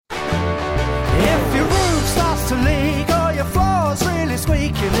a leak or your floor's really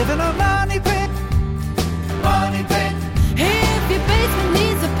squeak, you live in a money pit. Money pit. If your basement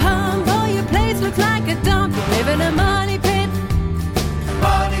needs a pump or your place looks like a dump, you live in a money pit.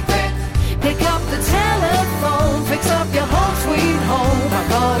 Money pit. Pick up the telephone, fix up your home sweet home. I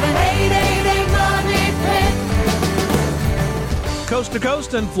call it 888 Money Pit. Coast to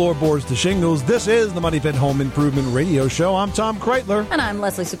coast and floorboards to shingles, this is the Money Pit Home Improvement Radio Show. I'm Tom Kreitler. And I'm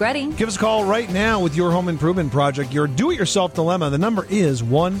Leslie Segretti. Give us a call right now with your home improvement project, your do-it-yourself dilemma. The number is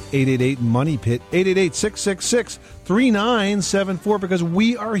 1-888-MONEY-PIT, 888-666-3974, because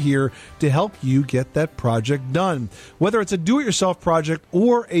we are here to help you get that project done. Whether it's a do-it-yourself project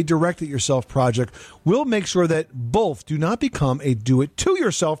or a direct-it-yourself project, we'll make sure that both do not become a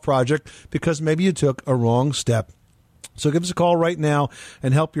do-it-to-yourself project because maybe you took a wrong step. So give us a call right now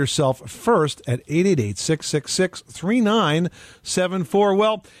and help yourself first at 888-666-3974.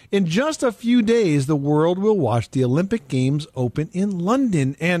 Well, in just a few days, the world will watch the Olympic Games open in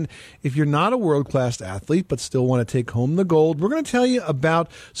London. And if you're not a world-class athlete but still want to take home the gold, we're going to tell you about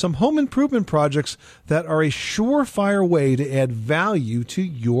some home improvement projects that are a surefire way to add value to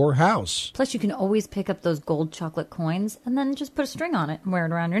your house. Plus, you can always pick up those gold chocolate coins and then just put a string on it and wear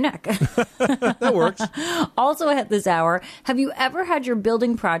it around your neck. That works. Also at this hour, have you ever had your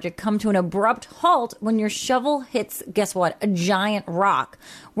building project come to an abrupt halt when your shovel hits, guess what, a giant rock?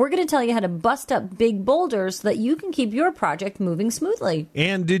 We're going to tell you how to bust up big boulders so that you can keep your project moving smoothly.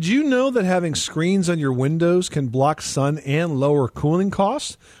 And did you know that having screens on your windows can block sun and lower cooling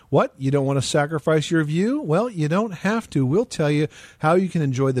costs? What? You don't want to sacrifice your view? Well, you don't have to. We'll tell you how you can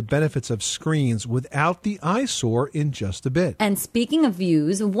enjoy the benefits of screens without the eyesore in just a bit. And speaking of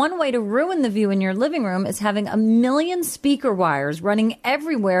views, one way to ruin the view in your living room is having a million speaker wires running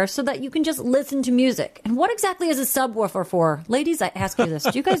everywhere so that you can just listen to music. And what exactly is a subwoofer for? Ladies, I ask you this.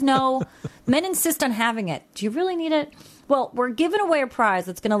 Do you guys know? Men insist on having it. Do you really need it? Well, we're giving away a prize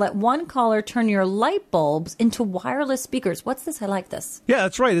that's going to let one caller turn your light bulbs into wireless speakers. What's this? I like this. Yeah,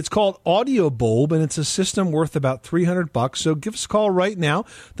 that's right. It's called Audio Bulb, and it's a system worth about $300. So give us a call right now.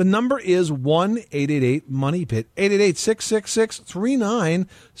 The number is 1-888-MONEY-PIT,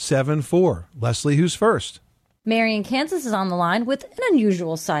 888-666-3974. Leslie, who's first? Mary in Kansas is on the line with an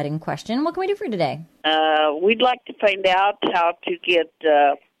unusual siding question. What can we do for you today? We'd like to find out how to get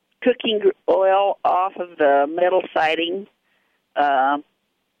cooking oil off of the metal siding. The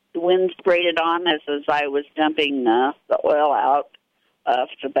wind sprayed it on as I was dumping the oil out of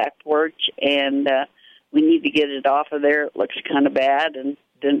the back porch, and we need to get it off of there. It looks kind of bad and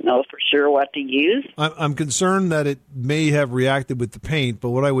didn't know for sure what to use. I'm concerned that it may have reacted with the paint, but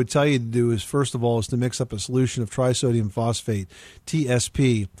what I would tell you to do is, first of all, is to mix up a solution of trisodium phosphate,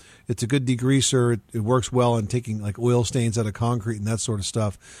 TSP. It's a good degreaser. It works well in taking like oil stains out of concrete and that sort of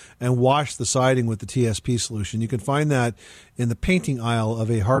stuff, and wash the siding with the TSP solution. You can find that in the painting aisle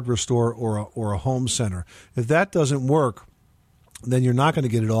of a hardware store or a home center. If that doesn't work, then you're not going to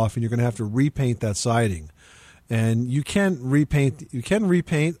get it off, and you're going to have to repaint that siding. And you can repaint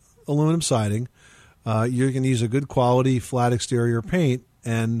aluminum siding. You're going to use a good quality flat exterior paint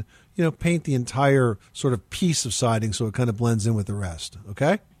and, paint the entire sort of piece of siding so it kind of blends in with the rest.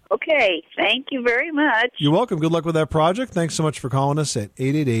 Okay? Okay. Thank you very much. You're welcome. Good luck with that project. Thanks so much for calling us at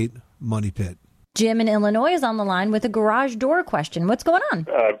 888-MONEY-PIT. Jim in Illinois is on the line with a garage door question. What's going on?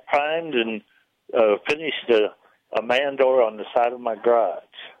 Primed and finished a man door on the side of my garage.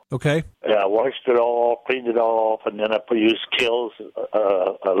 Okay. I washed it all, cleaned it all off, and then I used Kills,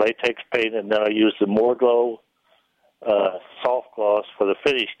 a latex paint, and then I used the More Glow soft gloss for the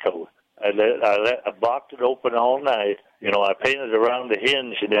finish coat. I blocked it open all night. I painted around the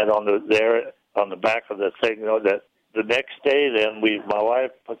hinge and then on the back of the thing. That the next day, then my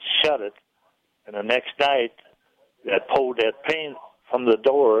wife shut it, and the next night, I pulled that paint from the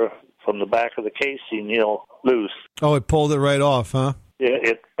door from the back of the casing, loose. Oh, it pulled it right off, huh? Yeah,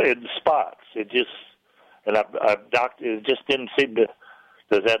 it in spots. It just, and I docked. It just didn't seem to.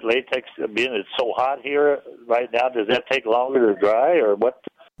 Does that latex, being it's so hot here right now, does that take longer to dry or what?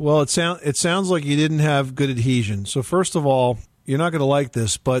 Well, it sounds like you didn't have good adhesion. So first of all, you're not going to like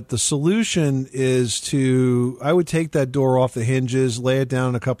this, but the solution is I would take that door off the hinges, lay it down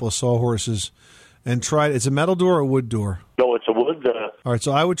on a couple of sawhorses, and try it. It's a metal door or a wood door? No, it's a wood. All right,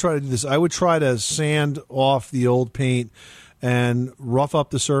 so I would try to do this. I would try to sand off the old paint and rough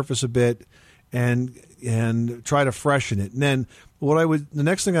up the surface a bit and try to freshen it. And then the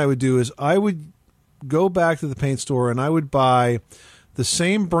next thing I would do is I would go back to the paint store and I would buy the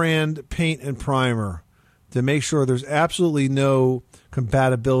same brand paint and primer to make sure there's absolutely no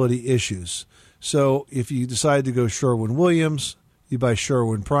compatibility issues. So if you decide to go Sherwin-Williams, you buy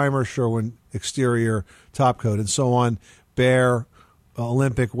Sherwin primer, Sherwin exterior, top coat, and so on. Bear,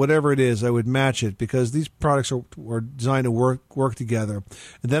 Olympic, whatever it is, I would match it because these products are designed to work together.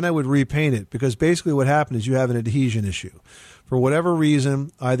 And then I would repaint it because basically what happened is you have an adhesion issue. For whatever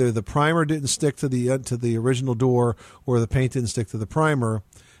reason, either the primer didn't stick to the original door or the paint didn't stick to the primer,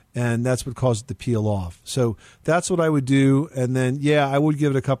 and that's what caused it to peel off. So that's what I would do. And then, I would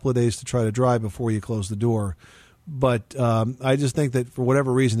give it a couple of days to try to dry before you close the door. But I just think that for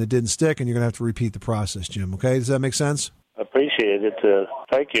whatever reason it didn't stick, and you're going to have to repeat the process, Jim. Okay? Does that make sense? Appreciate it.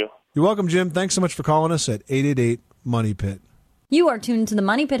 Thank you. You're welcome, Jim. Thanks so much for calling us at 888-MONEY-PIT. You are tuned to the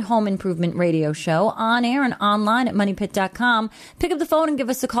Money Pit Home Improvement Radio Show on air and online at moneypit.com. Pick up the phone and give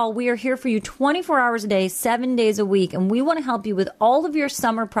us a call. We are here for you 24 hours a day, 7 days a week, and we want to help you with all of your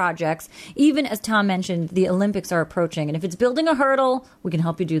summer projects. Even as Tom mentioned, the Olympics are approaching, and if it's building a hurdle, we can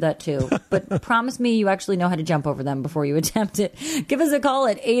help you do that too. But promise me you actually know how to jump over them before you attempt it. Give us a call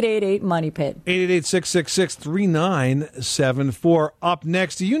at 888-MONEY-PIT. 888-666-3974. Up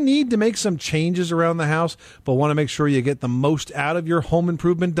next, do you need to make some changes around the house but want to make sure you get the most out of your home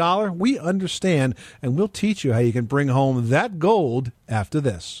improvement dollar? We understand, and we'll teach you how you can bring home that gold after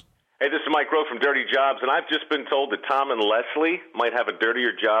this. Hey, this is Mike Rowe from Dirty Jobs, and I've just been told that Tom and Leslie might have a dirtier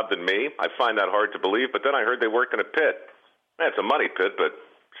job than me. I find that hard to believe, but then I heard they work in a pit. Man, it's a money pit, but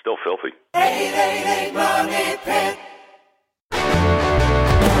still filthy. 888 Money Pit.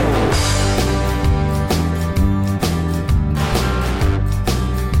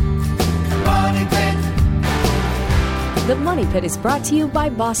 The Money Pit is brought to you by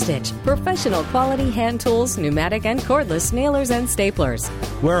Bostitch, professional quality hand tools, pneumatic and cordless nailers and staplers.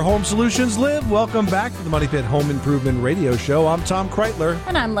 Where home solutions live. Welcome back to the Money Pit Home Improvement Radio Show. I'm Tom Kreitler.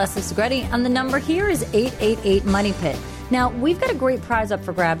 And I'm Leslie Segretti, and the number here is 888-MONEY-PIT. Now, we've got a great prize up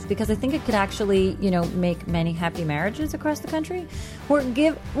for grabs because I think it could actually, make many happy marriages across the country. We're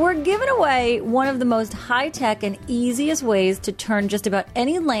giving away one of the most high-tech and easiest ways to turn just about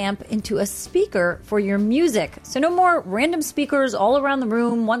any lamp into a speaker for your music. So no more random speakers all around the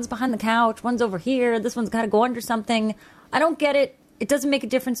room. One's behind the couch, one's over here, this one's got to go under something. I don't get it. It doesn't make a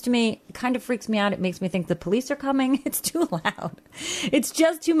difference to me. It kind of freaks me out. It makes me think the police are coming. It's too loud. It's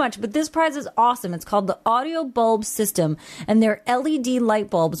just too much. But this prize is awesome. It's called the Audio Bulb System, and they're LED light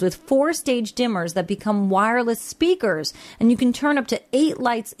bulbs with 4-stage dimmers that become wireless speakers. And you can turn up to 8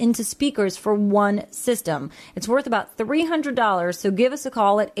 lights into speakers for one system. It's worth about $300, so give us a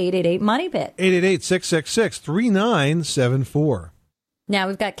call at 888-MONEY-PIT. 888-666-3974. Now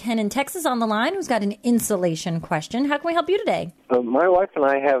we've got Ken in Texas on the line who's got an insulation question. How can we help you today? My wife and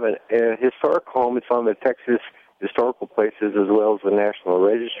I have a historic home. It's on the Texas Historical Places as well as the National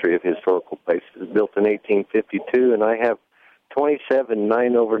Registry of Historical Places, built in 1852, and I have 27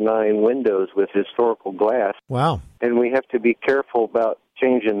 9/9 windows with historical glass. Wow. And we have to be careful about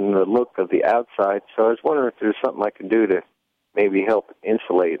changing the look of the outside, so I was wondering if there's something I can do to maybe help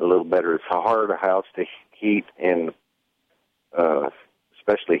insulate a little better. It's a harder house to heat and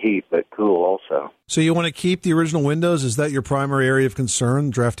especially heat, but cool also. So you want to keep the original windows? Is that your primary area of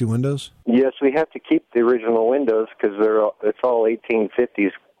concern, drafty windows? Yes, we have to keep the original windows because it's all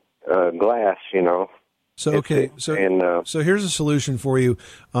 1850s glass, So so here's a solution for you.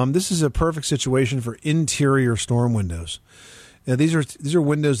 This is a perfect situation for interior storm windows. Now, these are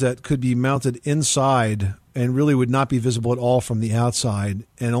windows that could be mounted inside and really would not be visible at all from the outside,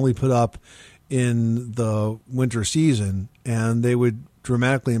 and only put up in the winter season, and they would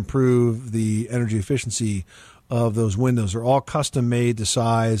dramatically improve the energy efficiency of those windows. They're all custom made to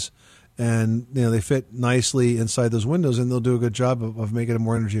size, and they fit nicely inside those windows, and they'll do a good job of making them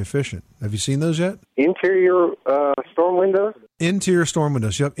more energy efficient. Have you seen those yet? Interior storm windows? Interior storm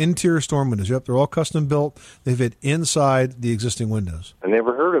windows. Yep, interior storm windows. Yep, they're all custom built. They fit inside the existing windows. I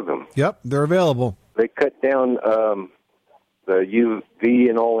never heard of them. Yep, they're available. They cut down the UV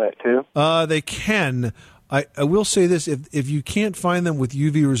and all that too? They can. I will say this, if you can't find them with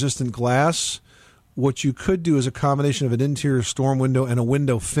UV-resistant glass, what you could do is a combination of an interior storm window and a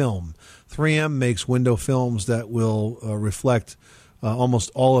window film. 3M makes window films that will reflect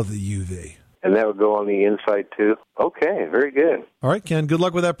almost all of the UV. And that would go on the inside too? Okay, very good. All right, Ken, good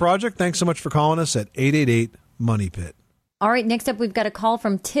luck with that project. Thanks so much for calling us at 888-MONEY-PIT. All right, next up, we've got a call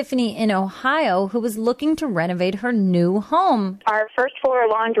from Tiffany in Ohio who was looking to renovate her new home. Our first floor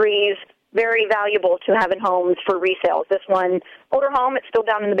laundry is very valuable to have in homes for resale. This one, older home, it's still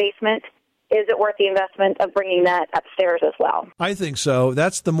down in the basement, is it worth the investment of bringing that upstairs as well? I think so.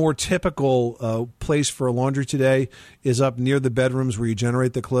 That's the more typical place for a laundry today, is up near the bedrooms where you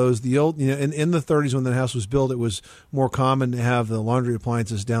generate the clothes. The old, in the 30s when the house was built, it was more common to have the laundry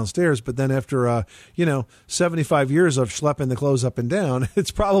appliances downstairs. But then after, 75 years of schlepping the clothes up and down,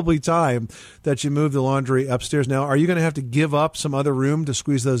 it's probably time that you move the laundry upstairs. Now, are you going to have to give up some other room to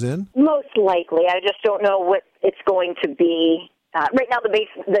squeeze those in? Most likely. I just don't know what it's going to be. Right now, the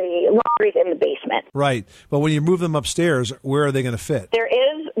laundry's in the basement. Right. But when you move them upstairs, where are they going to fit? There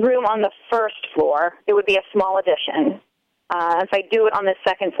is room on the first floor. It would be a small addition. If I do it on the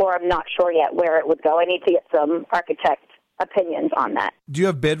second floor, I'm not sure yet where it would go. I need to get some architect opinions on that. Do you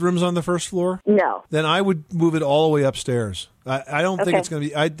have bedrooms on the first floor? No. Then I would move it all the way upstairs. I don't think it's going to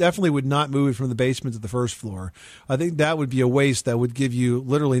be... I definitely would not move it from the basement to the first floor. I think that would be a waste that would give you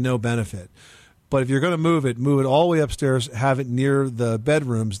literally no benefit. But if you're going to move it all the way upstairs, have it near the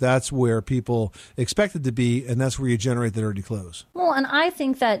bedrooms. That's where people expect it to be, and that's where you generate the dirty clothes. Well, and I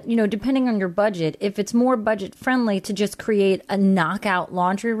think that, depending on your budget, if it's more budget friendly to just create a knockout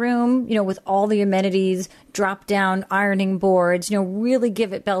laundry room, with all the amenities, drop down ironing boards, really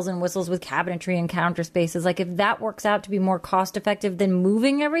give it bells and whistles with cabinetry and counter spaces. Like if that works out to be more cost effective than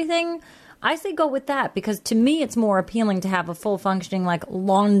moving everything, I say go with that, because to me it's more appealing to have a full functioning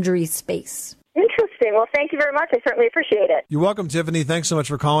laundry space. Interesting. Well, thank you very much. I certainly appreciate it. You're welcome, Tiffany. Thanks so much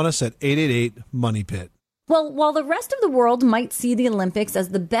for calling us at 888-MONEY-PIT. Well, while the rest of the world might see the Olympics as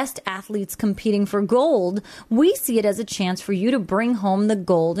the best athletes competing for gold, we see it as a chance for you to bring home the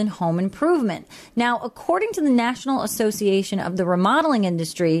gold in home improvement. Now, according to the National Association of the Remodeling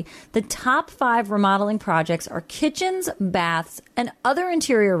Industry, the top 5 remodeling projects are kitchens, baths, and other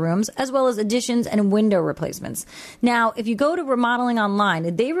interior rooms, as well as additions and window replacements. Now, if you go to Remodeling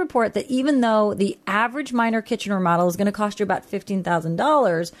Online, they report that even though the average minor kitchen remodel is going to cost you about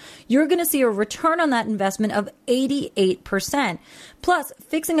 $15,000, you're going to see a return on that investment of 88%. Plus,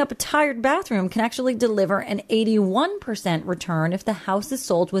 fixing up a tired bathroom can actually deliver an 81% return if the house is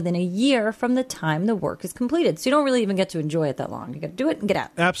sold within a year from the time the work is completed. So you don't really even get to enjoy it that long. You got to do it and get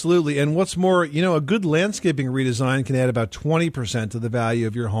out. Absolutely. And what's more, a good landscaping redesign can add about 20% to the value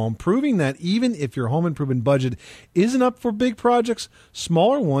of your home, proving that even if your home improvement budget isn't up for big projects,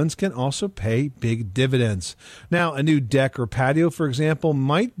 smaller ones can also pay big dividends. Now, a new deck or patio, for example,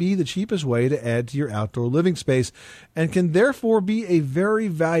 might be the cheapest way to add to your outdoor living space and can therefore be a very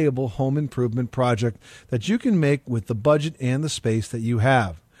valuable home improvement project that you can make with the budget and the space that you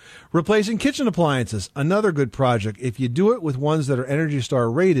have. Replacing kitchen appliances, another good project. If you do it with ones that are Energy Star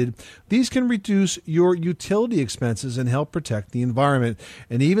rated, these can reduce your utility expenses and help protect the environment.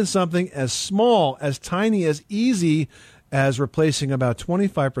 And even something as small, as tiny, as easy as replacing about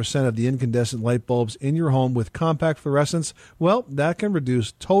 25% of the incandescent light bulbs in your home with compact fluorescents, well, that can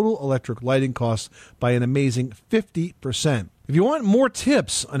reduce total electric lighting costs by an amazing 50%. If you want more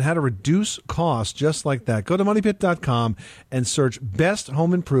tips on how to reduce costs just like that, go to MoneyPit.com and search Best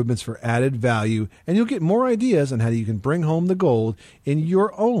Home Improvements for added value, and you'll get more ideas on how you can bring home the gold in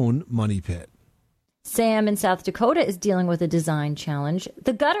your own Money Pit. Sam in South Dakota is dealing with a design challenge.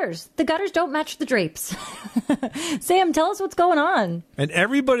 The gutters don't match the drapes. Sam, tell us what's going on. And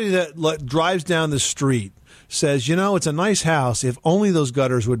everybody that drives down the street says, it's a nice house if only those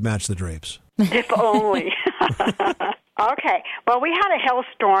gutters would match the drapes. If only. Okay. Well, we had a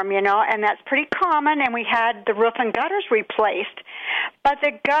hailstorm, and that's pretty common, and we had the roof and gutters replaced. But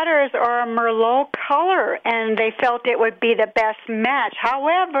the gutters are a Merlot color, and they felt it would be the best match.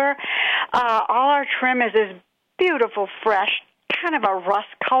 However, all our trim is this beautiful, fresh, kind of a rust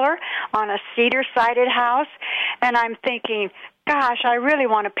color on a cedar-sided house. And I'm thinking, gosh, I really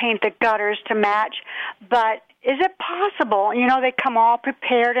want to paint the gutters to match, but is it possible? They come all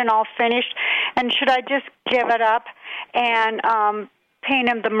prepared and all finished, and should I just give it up and paint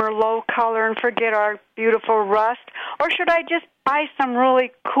them the Merlot color and forget our beautiful rust? Or should I just buy some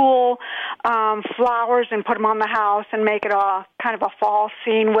really cool flowers and put them on the house and make it a kind of a fall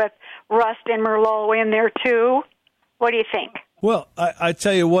scene with rust and Merlot in there too? What do you think? Well, I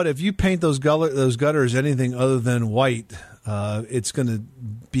tell you what, if you paint those gutters anything other than white, it's going to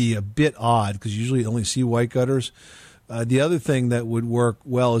be a bit odd because you usually only see white gutters. The other thing that would work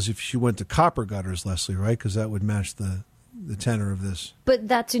well is if you went to copper gutters, Leslie, right? Because that would match the tenor of this. But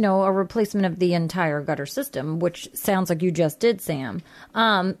that's, a replacement of the entire gutter system, which sounds like you just did, Sam.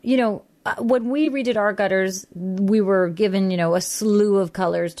 When we redid our gutters, we were given, a slew of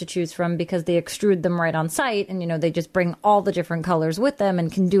colors to choose from because they extrude them right on site and, they just bring all the different colors with them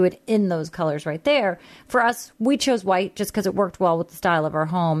and can do it in those colors right there. For us, we chose white just because it worked well with the style of our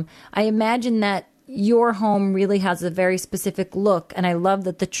home. I imagine that, your home really has a very specific look, and I love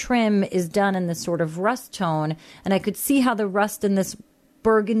that the trim is done in this sort of rust tone, and I could see how the rust in this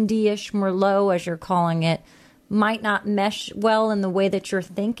burgundy-ish Merlot, as you're calling it, might not mesh well in the way that you're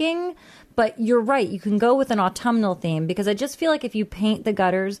thinking. But you're right, you can go with an autumnal theme, because I just feel like if you paint the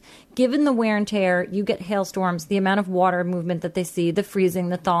gutters, given the wear and tear, you get hailstorms, the amount of water movement that they see, the freezing,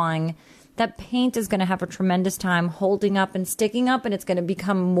 the thawing, that paint is going to have a tremendous time holding up and sticking up, and it's going to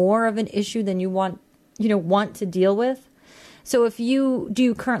become more of an issue than you want to deal with. So do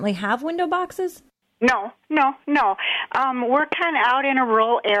you currently have window boxes? No. We're kind of out in a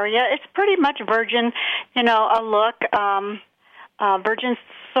rural area. It's pretty much virgin, a look, virgin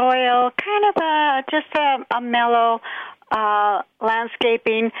soil, kind of just a mellow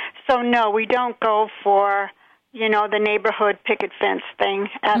landscaping. So no, we don't go for the neighborhood picket fence thing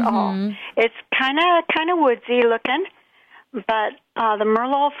at all. It's kind of woodsy looking, but the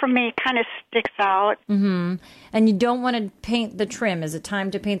Merlot for me kind of sticks out. Mm-hmm. And you don't want to paint the trim. Is it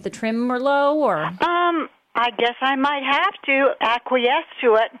time to paint the trim Merlot, or? I guess I might have to acquiesce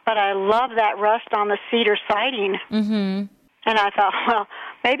to it, but I love that rust on the cedar siding. Mm-hmm. And I thought, well,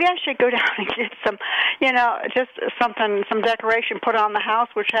 maybe I should go down and get some, just some decoration put on the house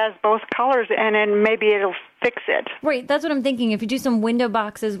which has both colors, and then maybe it'll fix it. Right, that's what I'm thinking. If you do some window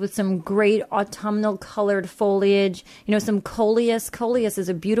boxes with some great autumnal colored foliage, some coleus. Coleus is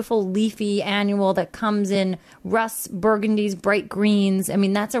a beautiful leafy annual that comes in rusts, burgundies, bright greens. I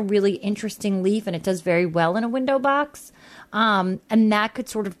mean, that's a really interesting leaf, and it does very well in a window box. And that could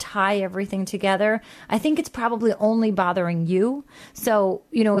sort of tie everything together. I think it's probably only bothering you. So,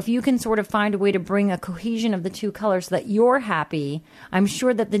 if you can sort of find a way to bring a cohesion of the two colors so that you're happy, I'm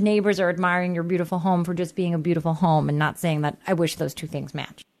sure that the neighbors are admiring your beautiful home for just being a beautiful home and not saying that I wish those two things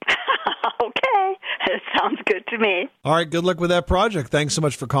match. Okay. It sounds good to me. All right. Good luck with that project. Thanks so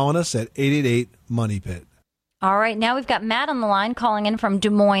much for calling us at 888-MONEY-PIT. All right. Now we've got Matt on the line calling in from Des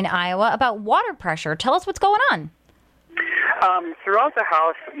Moines, Iowa about water pressure. Tell us what's going on. Throughout the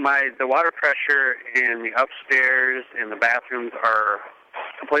house, the water pressure in the upstairs and the bathrooms are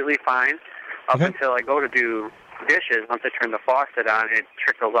completely fine up until I go to do dishes. Once I turn the faucet on, it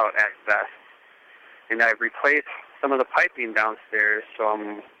trickles out at best. And I've replaced some of the piping downstairs, so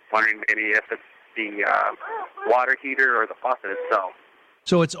I'm wondering maybe if it's the water heater or the faucet itself.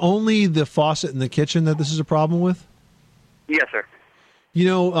 So it's only the faucet in the kitchen that this is a problem with? Yes, sir.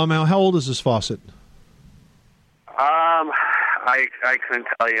 How old is this faucet? I couldn't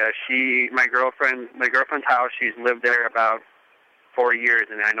tell you. My girlfriend's house, she's lived there about 4 years,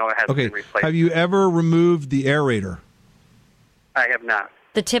 and I know it hasn't been replaced. Have you ever removed the aerator? I have not.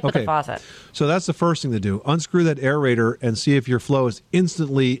 The tip of the faucet. So that's the first thing to do. Unscrew that aerator and see if your flow is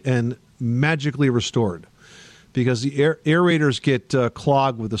instantly and magically restored. Because the aerators get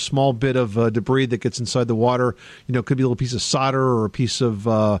clogged with a small bit of debris that gets inside the water. It could be a little piece of solder or a piece of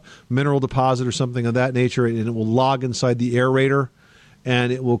mineral deposit or something of that nature, and it will log inside the aerator,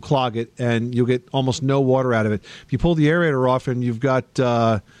 and it will clog it, and you'll get almost no water out of it. If you pull the aerator off and you've got,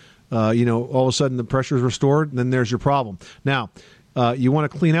 all of a sudden the pressure is restored, then there's your problem. Now, you want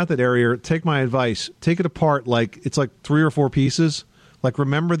to clean out that aerator. Take my advice. Take it apart it's like 3 or 4 pieces.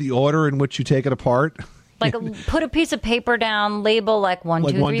 Remember the order in which you take it apart. Put a piece of paper down, label 1,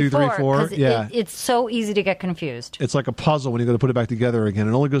 2, 3, 4. Yeah. It's so easy to get confused. It's like a puzzle when you go to put it back together again.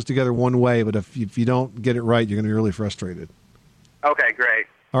 It only goes together one way, but if you don't get it right, you're going to be really frustrated. Okay, great.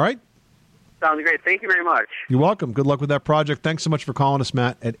 All right? Sounds great. Thank you very much. You're welcome. Good luck with that project. Thanks so much for calling us,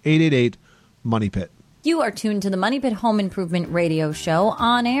 Matt, at 888-MONEY-PIT. You are tuned to the Money Pit Home Improvement Radio Show,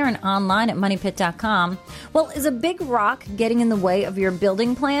 on air and online at moneypit.com. Well, is a big rock getting in the way of your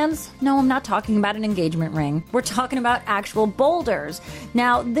building plans? No, I'm not talking about an engagement ring. We're talking about actual boulders.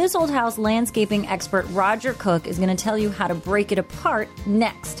 Now, this old house landscaping expert Roger Cook is going to tell you how to break it apart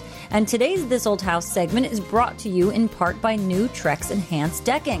next. And today's This Old House segment is brought to you in part by new Trex Enhanced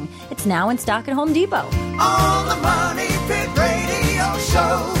Decking. It's now in stock at Home Depot. On the Money Pit Radio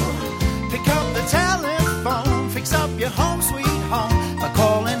Show, pick up the telephone, fix up your home sweet home by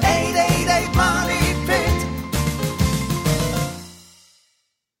calling 888-MONEY-PIT.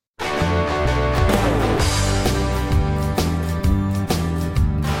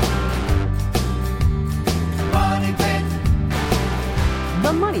 Money Pit.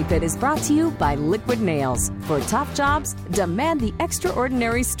 The Money Pit is brought to you by Liquid Nails. For tough jobs, demand the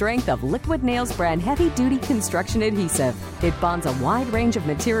extraordinary strength of Liquid Nails brand heavy-duty construction adhesive. It bonds a wide range of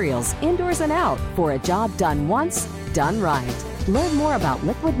materials, indoors and out, for a job done once, done right. Learn more about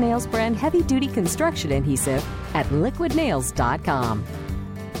Liquid Nails brand heavy-duty construction adhesive at liquidnails.com.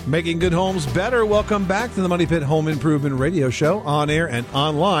 Making good homes better. Welcome back to the Money Pit Home Improvement Radio Show, on air and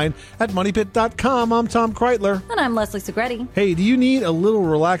online at moneypit.com. I'm Tom Kreitler. And I'm Leslie Segretti. Hey, do you need a little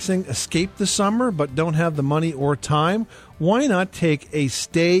relaxing escape this summer but don't have the money or time? Why not take a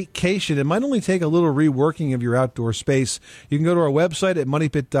staycation? It might only take a little reworking of your outdoor space. You can go to our website at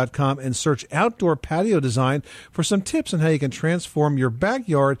moneypit.com and search outdoor patio design for some tips on how you can transform your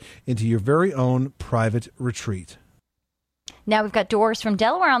backyard into your very own private retreat. Now we've got Doris from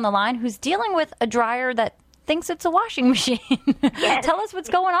Delaware on the line who's dealing with a dryer that thinks it's a washing machine. Yes. Tell us what's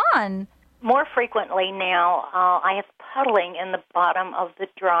going on. More frequently now, I have puddling in the bottom of the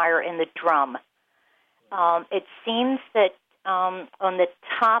dryer in the drum. It seems that on the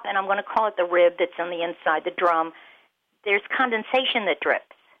top, and I'm going to call it the rib that's on the inside, the drum, there's condensation that drips.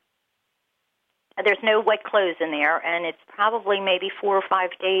 There's no wet clothes in there, and it's probably maybe 4 or 5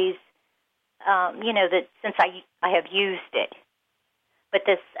 days, that since I have used it. But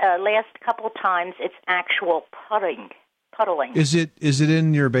this last couple of times, it's actual puddling. Is it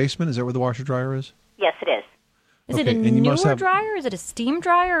in your basement? Is that where the washer dryer is? Yes, it is. Is it a newer dryer? Is it a steam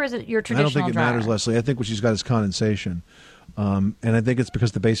dryer? Or is it your traditional dryer? I don't think it matters, Leslie. I think what she's got is condensation. And I think it's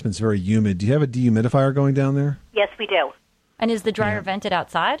because the basement's very humid. Do you have a dehumidifier going down there? Yes, we do. And is the dryer vented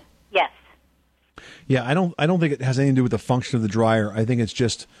outside? Yes. Yeah, I don't think it has anything to do with the function of the dryer. I think it's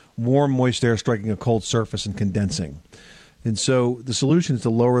just warm, moist air striking a cold surface and condensing. And so the solution is to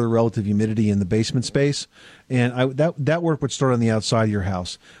lower the relative humidity in the basement space. And that work would start on the outside of your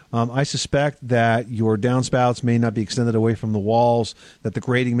house. I suspect that your downspouts may not be extended away from the walls, that the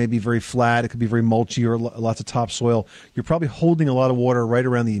grading may be very flat. It could be very mulchy or lots of topsoil. You're probably holding a lot of water right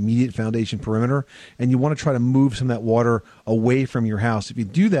around the immediate foundation perimeter, and you want to try to move some of that water away from your house. If you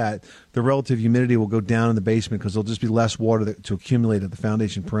do that, the relative humidity will go down in the basement because there'll just be less water to accumulate at the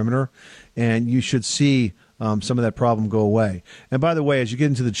foundation perimeter, and you should see some of that problem go away. And by the way, as you get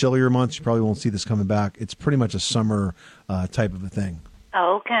into the chillier months, you probably won't see this coming back. It's pretty much a summer type of a thing.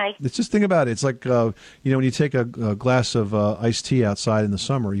 Oh, okay. Let's just think about it. It's like, when you take a glass of iced tea outside in the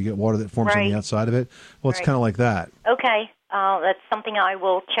summer, you get water that forms on the outside of it. Well, it's kind of like that. Okay. That's something I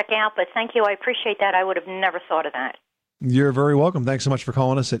will check out, but thank you. I appreciate that. I would have never thought of that. You're very welcome. Thanks so much for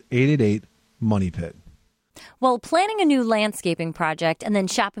calling us at 888-MONEY-PIT. Well, planning a new landscaping project and then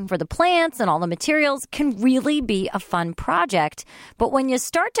shopping for the plants and all the materials can really be a fun project. But when you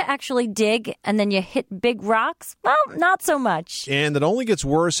start to actually dig and then you hit big rocks, well, not so much. And it only gets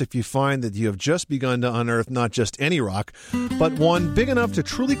worse if you find that you have just begun to unearth not just any rock, but one big enough to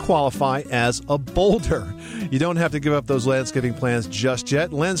truly qualify as a boulder. You don't have to give up those landscaping plans just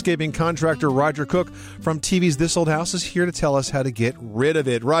yet. Landscaping contractor Roger Cook from TV's This Old House is here to tell us how to get rid of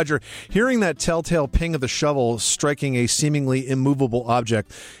it. Roger, hearing that telltale ping of the shovel striking a seemingly immovable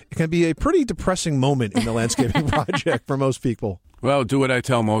object, it can be a pretty depressing moment in the landscaping project for most people. Well, do what I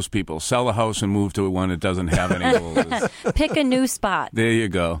tell most people. Sell a house and move to one that doesn't have any boulders. Pick a new spot. There you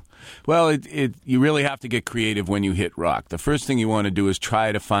go. Well, you really have to get creative when you hit rock. The first thing you want to do is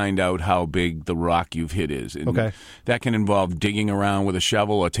try to find out how big the rock you've hit is. And that can involve digging around with a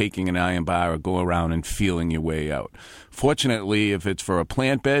shovel or taking an iron bar or go around and feeling your way out. Fortunately, if it's for a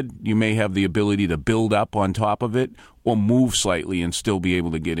plant bed, you may have the ability to build up on top of it or move slightly and still be able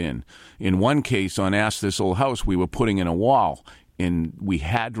to get in. In one case on Ask This Old House, we were putting in a wall, and we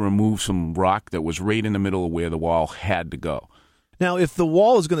had to remove some rock that was right in the middle of where the wall had to go. Now, if the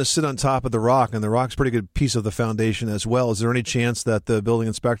wall is going to sit on top of the rock, and the rock's a pretty good piece of the foundation as well, is there any chance that the building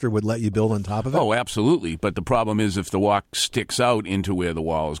inspector would let you build on top of it? Oh, absolutely. But the problem is if the rock sticks out into where the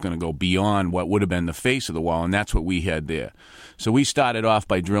wall is going to go beyond what would have been the face of the wall, and that's what we had there. So we started off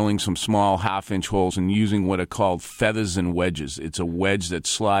by drilling some small half-inch holes and using what are called feathers and wedges. It's a wedge that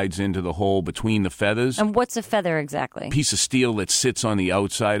slides into the hole between the feathers. And what's a feather exactly? Piece of steel that sits on the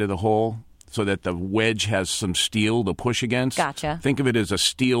outside of the hole, so that the wedge has some steel to push against. Gotcha. Think of it as a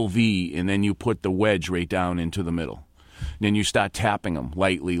steel V, and then you put the wedge right down into the middle. Then you start tapping them,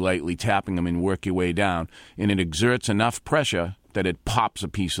 lightly tapping them, and work your way down. And it exerts enough pressure that it pops a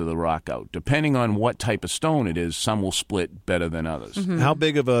piece of the rock out. Depending on what type of stone it is, some will split better than others. Mm-hmm. How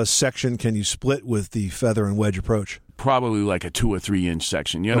big of a section can you split with the feather and wedge approach? Probably like a 2 or 3 inch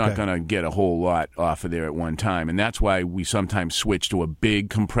section. You're not going to get a whole lot off of there at one time. And that's why we sometimes switch to a big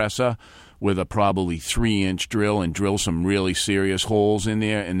compressor with a probably 3-inch drill and drill some really serious holes in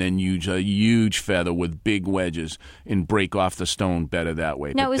there, and then use a huge feather with big wedges and break off the stone better that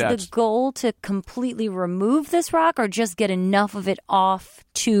way. Now, is the goal to completely remove this rock or just get enough of it off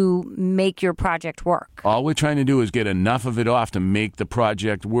to make your project work? All we're trying to do is get enough of it off to make the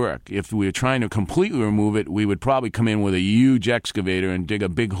project work. If we were trying to completely remove it, we would probably come in with a huge excavator and dig a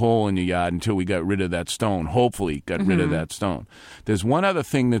big hole in the yard until we got rid of that stone. Hopefully got rid of that stone. There's one other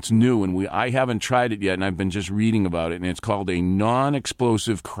thing that's new, and I haven't tried it yet, and I've been just reading about it, and it's called a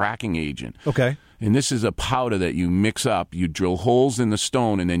non-explosive cracking agent. Okay. And this is a powder that you mix up. You drill holes in the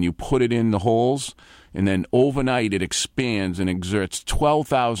stone, and then you put it in the holes, and then overnight it expands and exerts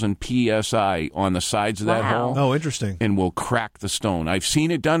 12,000 psi on the sides of that hole. Oh, interesting. And will crack the stone. I've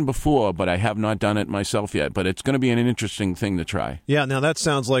seen it done before, but I have not done it myself yet. But it's going to be an interesting thing to try. Yeah, now that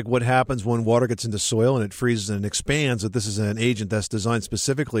sounds like what happens when water gets into soil and it freezes and expands, that this is an agent that's designed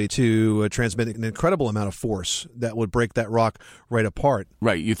specifically to transmit an incredible amount of force that would break that rock right apart.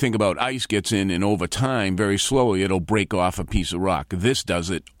 Right. You think about ice gets in, and over time, very slowly, it'll break off a piece of rock. This does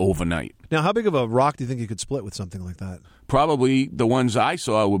it overnight. Now, how big of a rock do you think you could split with something like that? Probably the ones I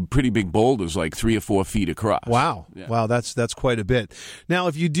saw were pretty big boulders, like 3 or 4 feet across. Wow. Yeah. Wow, that's quite a bit. Now,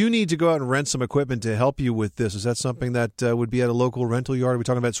 if you do need to go out and rent some equipment to help you with this, is that something that would be at a local rental yard? Are we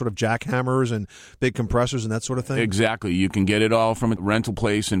talking about sort of jackhammers and big compressors and that sort of thing? Exactly. You can get it all from a rental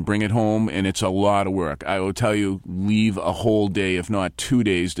place and bring it home, and it's a lot of work. I will tell you, leave a whole day, if not 2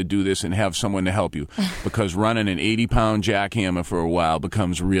 days, to do this and have someone to help you, because running an 80-pound jackhammer for a while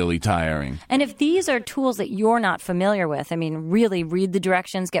becomes really tiring. And if these are tools that you're not familiar with, I mean, really read the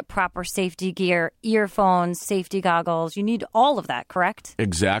directions, get proper safety gear, earphones, safety goggles. You need all of that, correct?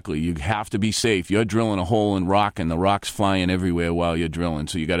 Exactly. You have to be safe. You're drilling a hole in rock, and the rock's flying everywhere while you're drilling,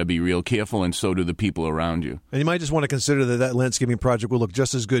 so you got to be real careful, and so do the people around you. And you might just want to consider that landscaping project will look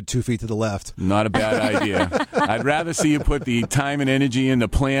just as good 2 feet to the left. Not a bad idea. I'd rather see you put the time and energy into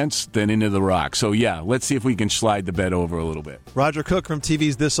plants than into the rock. So, yeah, let's see if we can slide the bed over a little bit. Roger Cook from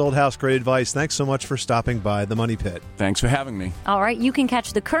TV's This Old House. Great advice. Thanks so much for stopping by the Money Pit. Thanks for having me. All right, you can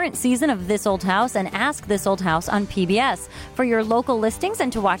catch the current season of This Old House and Ask This Old House on PBS. For your local listings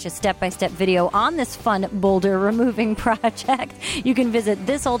and to watch a step-by-step video on this fun boulder removing project, you can visit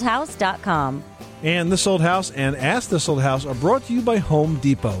thisoldhouse.com. And This Old House and Ask This Old House are brought to you by Home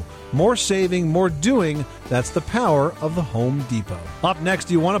Depot. More saving, more doing. That's the power of the Home Depot. Up next,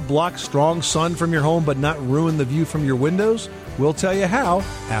 do you want to block strong sun from your home but not ruin the view from your windows? We'll tell you how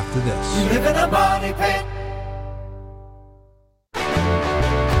after this. You live in a money pit.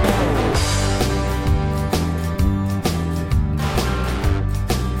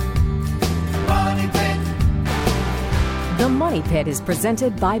 The Money Pit is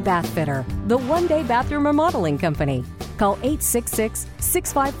presented by Bathfitter, the one-day bathroom remodeling company. Call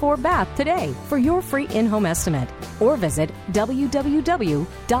 866-654-BATH today for your free in-home estimate, or visit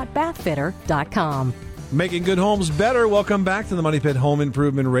www.bathfitter.com. Making good homes better. Welcome back to the Money Pit Home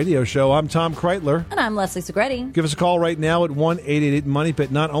Improvement Radio Show. I'm Tom Kreitler. And I'm Leslie Segretti. Give us a call right now at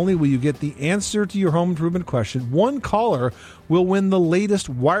 1-888-MONEY-PIT. Not only will you get the answer to your home improvement question, one caller will win the latest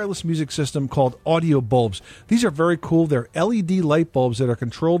wireless music system called Audio Bulbs. These are very cool. They're LED light bulbs that are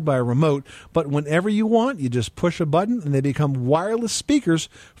controlled by a remote, but whenever you want, you just push a button and they become wireless speakers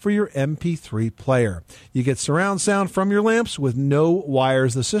for your MP3 player. You get surround sound from your lamps with no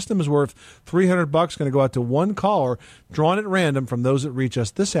wires. The system is worth $300. Going to go out to one caller, drawn at random from those that reach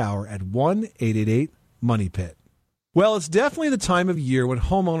us this hour at 1-888-MONEY-PIT. Well, it's definitely the time of year when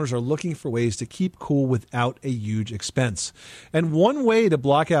homeowners are looking for ways to keep cool without a huge expense. And one way to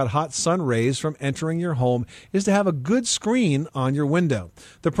block out hot sun rays from entering your home is to have a good screen on your window.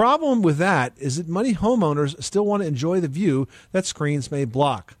 The problem with that is that many homeowners still want to enjoy the view that screens may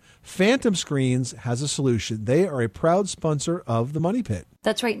block. Phantom Screens has a solution. They are a proud sponsor of the Money Pit.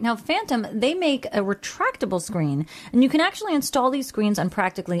 That's right. Now, Phantom, they make a retractable screen, and you can actually install these screens on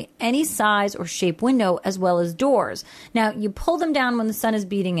practically any size or shape window as well as doors. Now, you pull them down when the sun is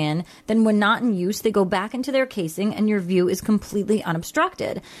beating in, then when not in use, they go back into their casing and your view is completely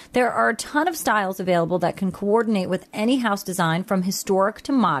unobstructed. There are a ton of styles available that can coordinate with any house design from historic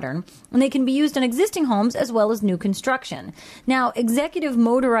to modern, and they can be used in existing homes as well as new construction. Now, executive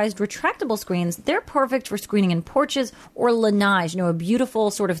motorized retractable screens, they're perfect for screening in porches or lanage, a beautiful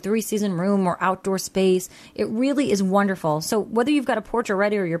sort of three-season room or outdoor space. It really is wonderful. So whether you've got a porch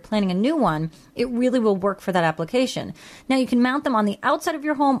already or you're planning a new one, it really will work for that application. Now you can mount them on the outside of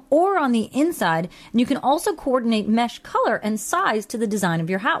your home or on the inside, and you can also coordinate mesh color and size to the design of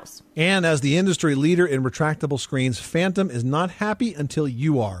your house. And as the industry leader in retractable screens, Phantom is not happy until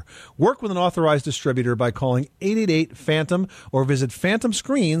you are. Work with an authorized distributor by calling 888-PHANTOM or visit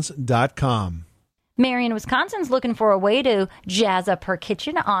phantomscreens.com. Mary in Wisconsin's looking for a way to jazz up her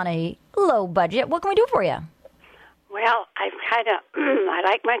kitchen on a low budget. What can we do for you? Well, I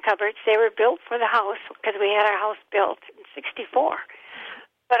like my cupboards. They were built for the house because we had our house built in '64.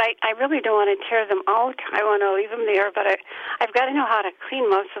 But I really don't want to tear them out. I want to leave them there, but I've got to know how to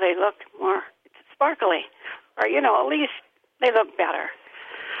clean them so they look more sparkly. Or, at least they look better.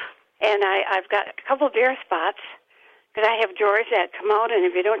 And I've got a couple of bare spots because I have drawers that come out, and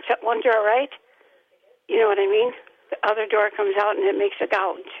if you don't shut one drawer right, you know what I mean? The other drawer comes out, and it makes a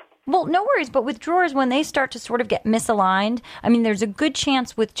gouge. Well, no worries, but with drawers, when they start to sort of get misaligned, there's a good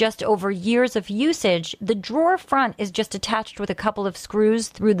chance with just over years of usage, the drawer front is just attached with a couple of screws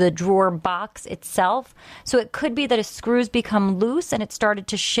through the drawer box itself. So it could be that a screws become loose and it started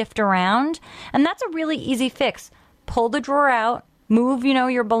to shift around. And that's a really easy fix. Pull the drawer out. Move,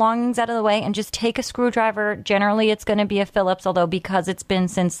 your belongings out of the way and just take a screwdriver. Generally, it's going to be a Phillips, although because it's been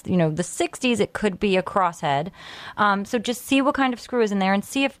since, the 60s, it could be a crosshead. So just see what kind of screw is in there and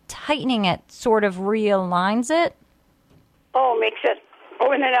see if tightening it sort of realigns it. Oh, makes it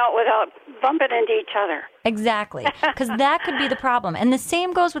go in and out without bumping into each other. Exactly, because that could be the problem. And the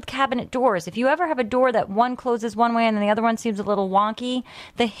same goes with cabinet doors. If you ever have a door that one closes one way and then the other one seems a little wonky,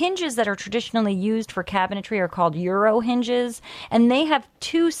 the hinges that are traditionally used for cabinetry are called Euro hinges, and they have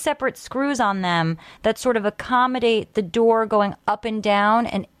two separate screws on them that sort of accommodate the door going up and down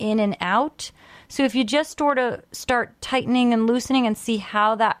and in and out. So if you just sort of start tightening and loosening and see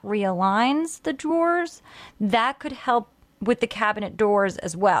how that realigns the drawers, that could help with the cabinet doors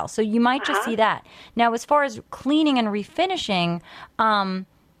as well. So you might just see that. Now, as far as cleaning and refinishing,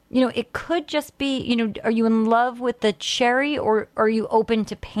 it could just be, are you in love with the cherry or are you open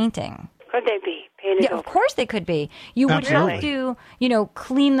to painting? Could they be painted over? Of course they could be. You would have to,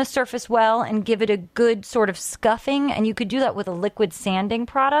 clean the surface well and give it a good sort of scuffing, and you could do that with a liquid sanding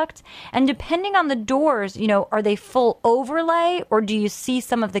product. And depending on the doors, are they full overlay or do you see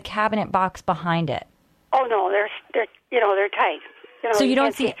some of the cabinet box behind it? Oh no, they're tight. So you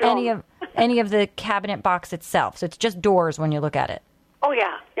don't see any of the cabinet box itself. So it's just doors when you look at it. Oh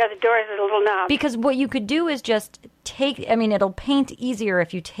yeah, the door is a little knob. Because what you could do is just it'll paint easier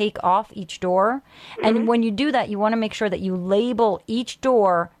if you take off each door. Mm-hmm. And when you do that, you want to make sure that you label each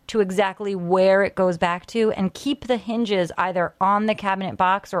door to exactly where it goes back to and keep the hinges either on the cabinet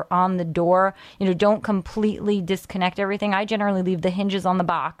box or on the door. Don't completely disconnect everything. I generally leave the hinges on the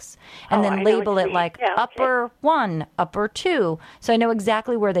box and then label it like upper 1, upper 2. So I know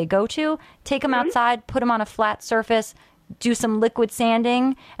exactly where they go to. Take them outside, put them on a flat surface, do some liquid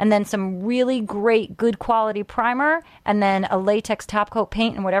sanding, and then some really great, good quality primer, and then a latex top coat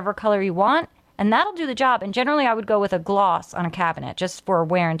paint in whatever color you want, and that'll do the job. And generally, I would go with a gloss on a cabinet just for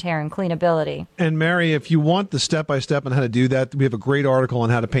wear and tear and cleanability. And Mary, if you want the step-by-step on how to do that, we have a great article on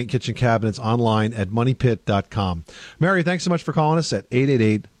how to paint kitchen cabinets online at moneypit.com. Mary, thanks so much for calling us at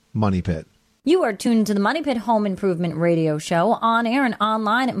 888-MONEYPIT. You are tuned to the Money Pit Home Improvement Radio Show on air and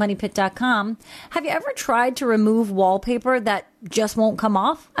online at moneypit.com. Have you ever tried to remove wallpaper that just won't come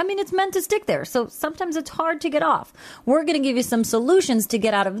off? It's meant to stick there, so sometimes it's hard to get off. We're going to give you some solutions to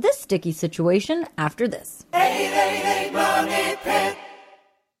get out of this sticky situation after this. 888 Money Pit.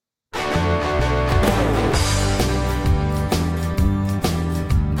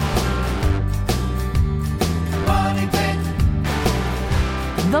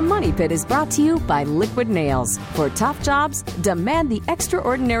 The Money Pit is brought to you by Liquid Nails. For tough jobs, demand the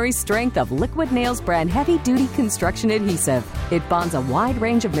extraordinary strength of Liquid Nails brand heavy-duty construction adhesive. It bonds a wide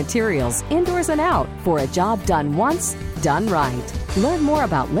range of materials, indoors and out, for a job done once, done right. Learn more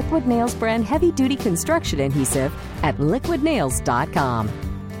about Liquid Nails brand heavy-duty construction adhesive at liquidnails.com.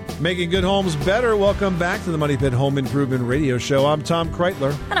 Making good homes better. Welcome back to the Money Pit Home Improvement Radio Show. I'm Tom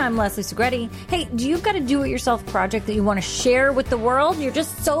Kreitler. And I'm Leslie Segretti. Hey, do you got a do-it-yourself project that you want to share with the world? You're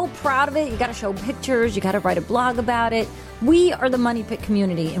just so proud of it. You got to show pictures. You got to write a blog about it. We are the Money Pit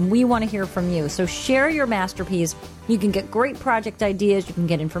community, and we want to hear from you. So share your masterpiece. You can get great project ideas. You can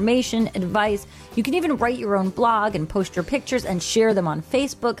get information, advice. You can even write your own blog and post your pictures and share them on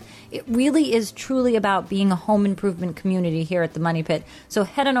Facebook. It really is truly about being a home improvement community here at the Money Pit. So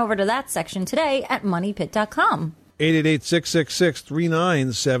head on over to that section today at moneypit.com.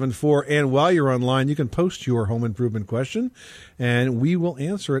 888-666-3974. And while you're online, you can post your home improvement question, and we will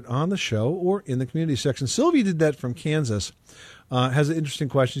answer it on the show or in the community section. Sylvie did that from Kansas. Has an interesting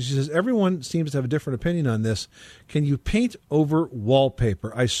question. She says, everyone seems to have a different opinion on this. Can you paint over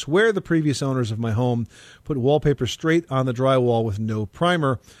wallpaper? I swear the previous owners of my home put wallpaper straight on the drywall with no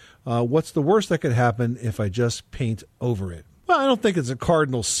primer. What's the worst that could happen if I just paint over it? Well, I don't think it's a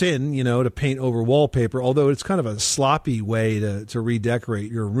cardinal sin, to paint over wallpaper, although it's kind of a sloppy way to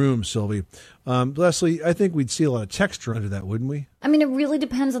redecorate your room, Sylvie. Leslie, I think we'd see a lot of texture under that, wouldn't we? It really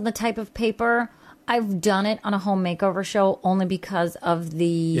depends on the type of paper. I've done it on a home makeover show only because of the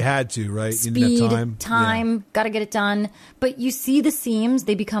You had to, right? speed, you didn't have time, Yeah. got to get it done. But you see the seams,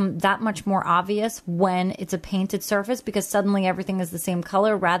 they become that much more obvious when it's a painted surface because suddenly everything is the same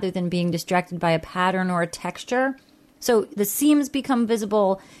color rather than being distracted by a pattern or a texture. So the seams become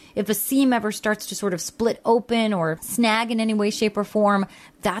visible. If a seam ever starts to sort of split open or snag in any way, shape, or form,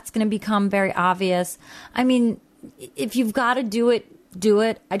 that's going to become very obvious. I mean, if you've got to do it, do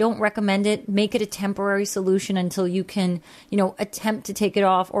it. I don't recommend it. Make it a temporary solution until you can, attempt to take it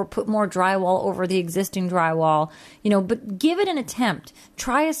off or put more drywall over the existing drywall, but give it an attempt.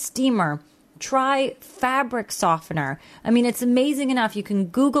 Try a steamer. Try fabric softener. I mean, it's amazing enough. You can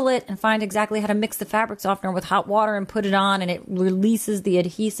Google it and find exactly how to mix the fabric softener with hot water and put it on, and it releases the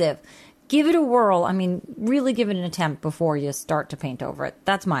adhesive. Give it a whirl. I mean, really give it an attempt before you start to paint over it.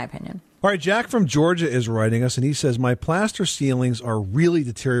 That's my opinion. All right, Jack from Georgia is writing us, and he says, my plaster ceilings are really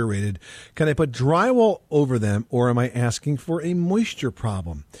deteriorated. Can I put drywall over them, or am I asking for a moisture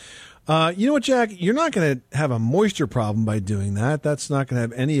problem? You know what, Jack? You're not going to have a moisture problem by doing that. That's not going to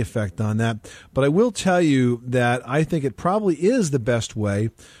have any effect on that. But I will tell you that I think it probably is the best way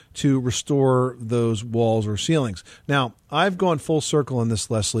to restore those walls or ceilings. Now, I've gone full circle on this,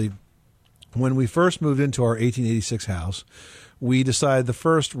 Leslie. When we first moved into our 1886 house, we decided the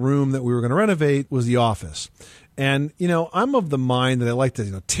first room that we were going to renovate was the office. And, I'm of the mind that I like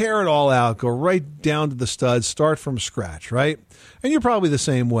to tear it all out, go right down to the studs, start from scratch, right? And you're probably the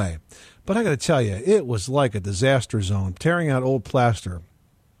same way. But I got to tell you, it was like a disaster zone, tearing out old plaster.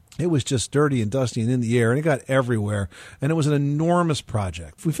 It was just dirty and dusty and in the air, and it got everywhere, and it was an enormous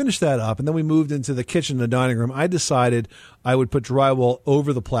project. We finished that up, and then we moved into the kitchen and the dining room. I decided I would put drywall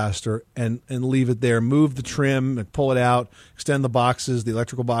over the plaster and leave it there, move the trim, and pull it out, extend the boxes, the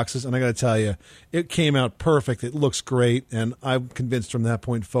electrical boxes, and I got to tell you, it came out perfect. It looks great, and I'm convinced from that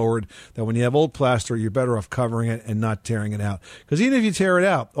point forward that when you have old plaster, you're better off covering it and not tearing it out. Because even if you tear it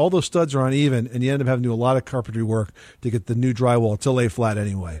out, all those studs are uneven, and you end up having to do a lot of carpentry work to get the new drywall to lay flat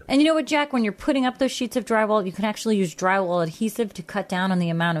anyway. And you know what, Jack? When you're putting up those sheets of drywall, you can actually use drywall adhesive to cut down on the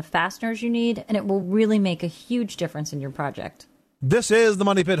amount of fasteners you need, and it will really make a huge difference in your project. This is the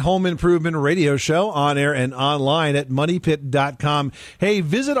Money Pit Home Improvement Radio Show, on air and online at moneypit.com. Hey,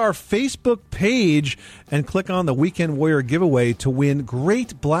 visit our Facebook page and click on the Weekend Warrior giveaway to win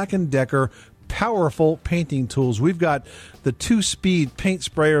great Black & Decker powerful painting tools. We've got the 2-speed paint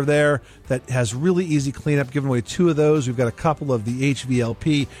sprayer there that has really easy cleanup, giving away 2 of those. We've got a couple of the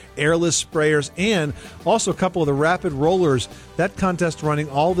HVLP airless sprayers and also a couple of the rapid rollers. That contest running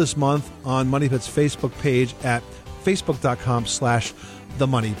all this month on Money Pit's Facebook page at facebook.com/The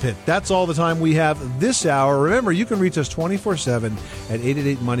Money Pit. That's all the time we have this hour. Remember, you can reach us 24/7 at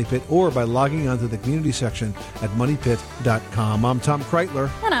 888-MONEY-PIT or by logging onto the community section at moneypit.com. I'm Tom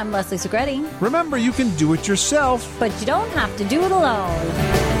Kreitler. And I'm Leslie Segretti. Remember, you can do it yourself, but you don't have to do it alone.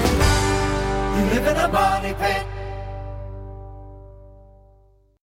 You live in a money pit.